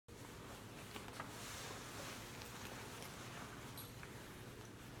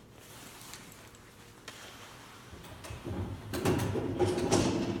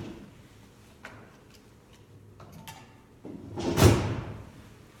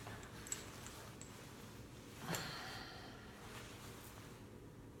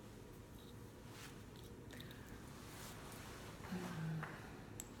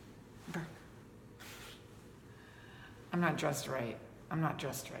I'm not dressed right. I'm not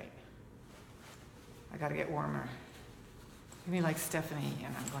dressed right. I gotta get warmer. Maybe like Stephanie,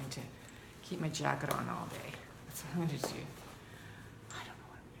 and I'm going to keep my jacket on all day. That's what I'm gonna do. I don't know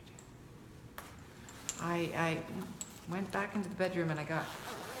what I'm gonna do. I went back into the bedroom and I got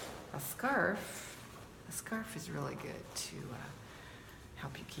a scarf. A scarf is really good to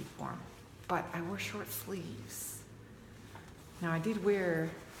help you keep warm. But I wore short sleeves. Now I did wear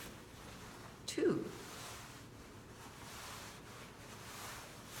two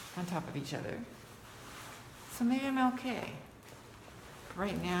on top of each other. So maybe I'm okay.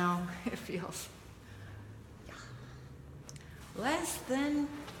 Right now, it feels less than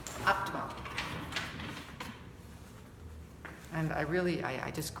optimal. And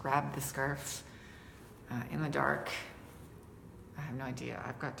I just grabbed the scarf in the dark. I have no idea.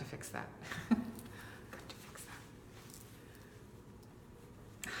 I've got to fix that.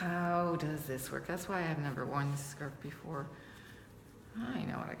 How does this work? That's why I have never worn this scarf before. I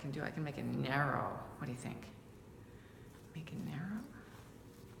know what I can do. I can make it narrow. What do you think? Make it narrow?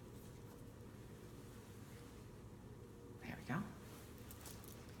 There we go.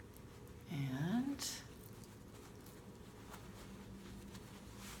 And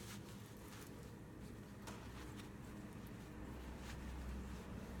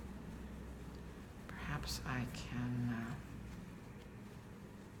perhaps I can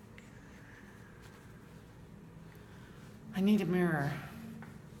I need a mirror.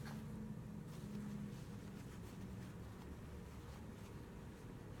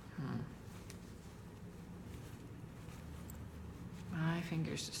 My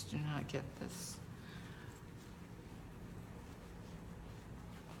fingers just do not get this.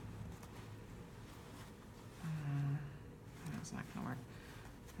 That's not going to work.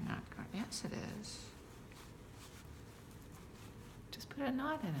 Not going. Yes, it is. Just put a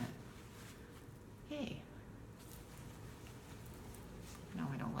knot in it. Hey. No,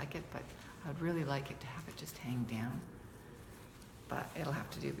 I don't like it, but I would really like it to have it just hang down. But it'll have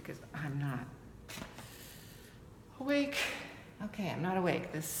to do because I'm not awake. Okay, I'm not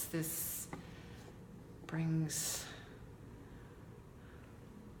awake. This brings...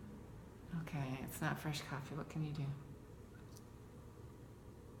 Okay, it's not fresh coffee. What can you do?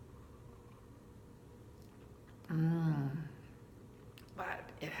 But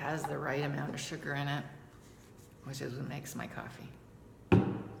it has the right amount of sugar in it, which is what makes my coffee.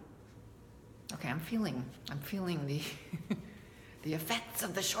 Okay, I'm feeling the the effects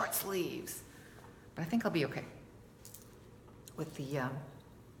of the short sleeves, but I think I'll be okay. With the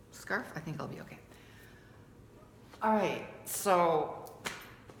scarf, I think I'll be okay. All right, so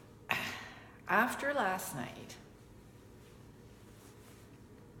after last night,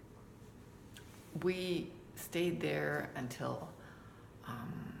 we stayed there until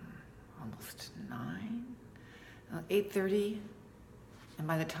almost 8:30, and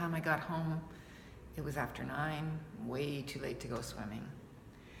by the time I got home, it was after 9, way too late to go swimming.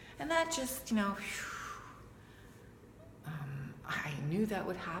 And that just, I knew that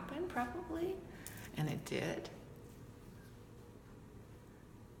would happen probably, and it did.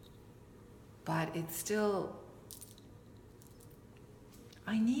 But it's still,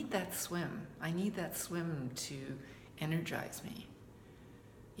 I need that swim. I need that swim to energize me.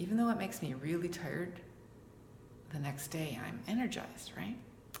 Even though it makes me really tired, the next day I'm energized, right?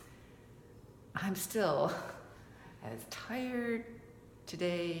 I'm still as tired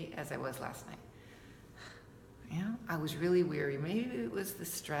today as I was last night. I was really weary. Maybe it was the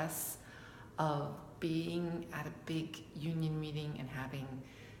stress of being at a big union meeting and having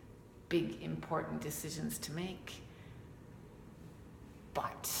big important decisions to make.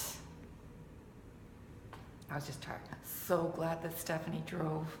 But I was just tired. So glad that Stephanie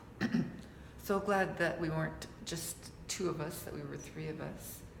drove. So glad that we weren't just 2 of us, that we were 3 of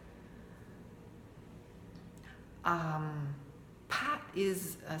us. Pat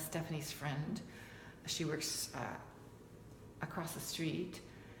is Stephanie's friend. She works across the street,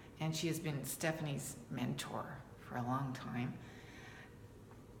 and she has been Stephanie's mentor for a long time.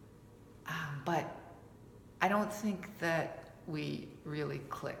 But I don't think that we really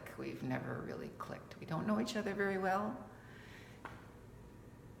click. We've never really clicked. We don't know each other very well.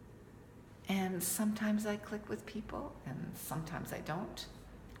 And sometimes I click with people, and sometimes I don't.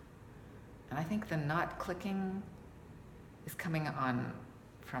 And I think the not clicking is coming on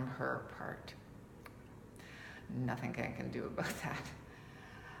from her part. Nothing I can do about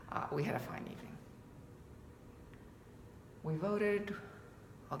that. We had a fine evening. We voted,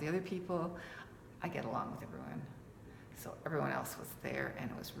 all the other people. I get along with everyone. So everyone else was there, and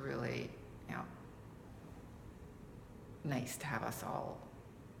it was really, nice to have us all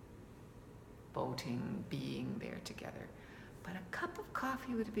boating, being there together. But a cup of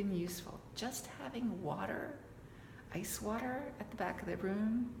coffee would have been useful. Just having water, ice water at the back of the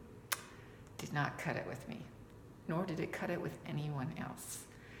room, did not cut it with me, nor did it cut it with anyone else.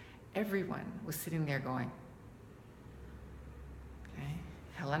 Everyone was sitting there going, okay,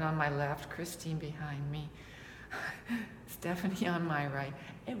 Helen on my left, Christine behind me, Stephanie on my right.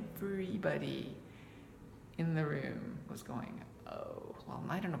 Everybody in the room was going, oh, well,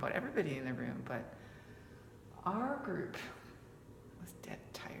 I don't know about everybody in the room, but our group was dead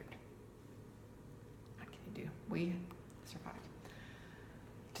tired. What can you do? We survived.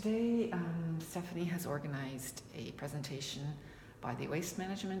 Today, Stephanie has organized a presentation by the waste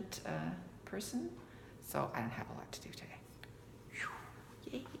management person, so I don't have a lot to do today.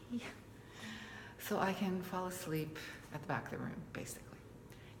 Whew, yay! So I can fall asleep at the back of the room, basically.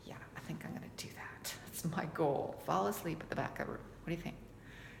 Yeah, I think I'm going to do that. That's my goal. Fall asleep at the back of the room. What do you think?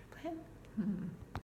 Plan?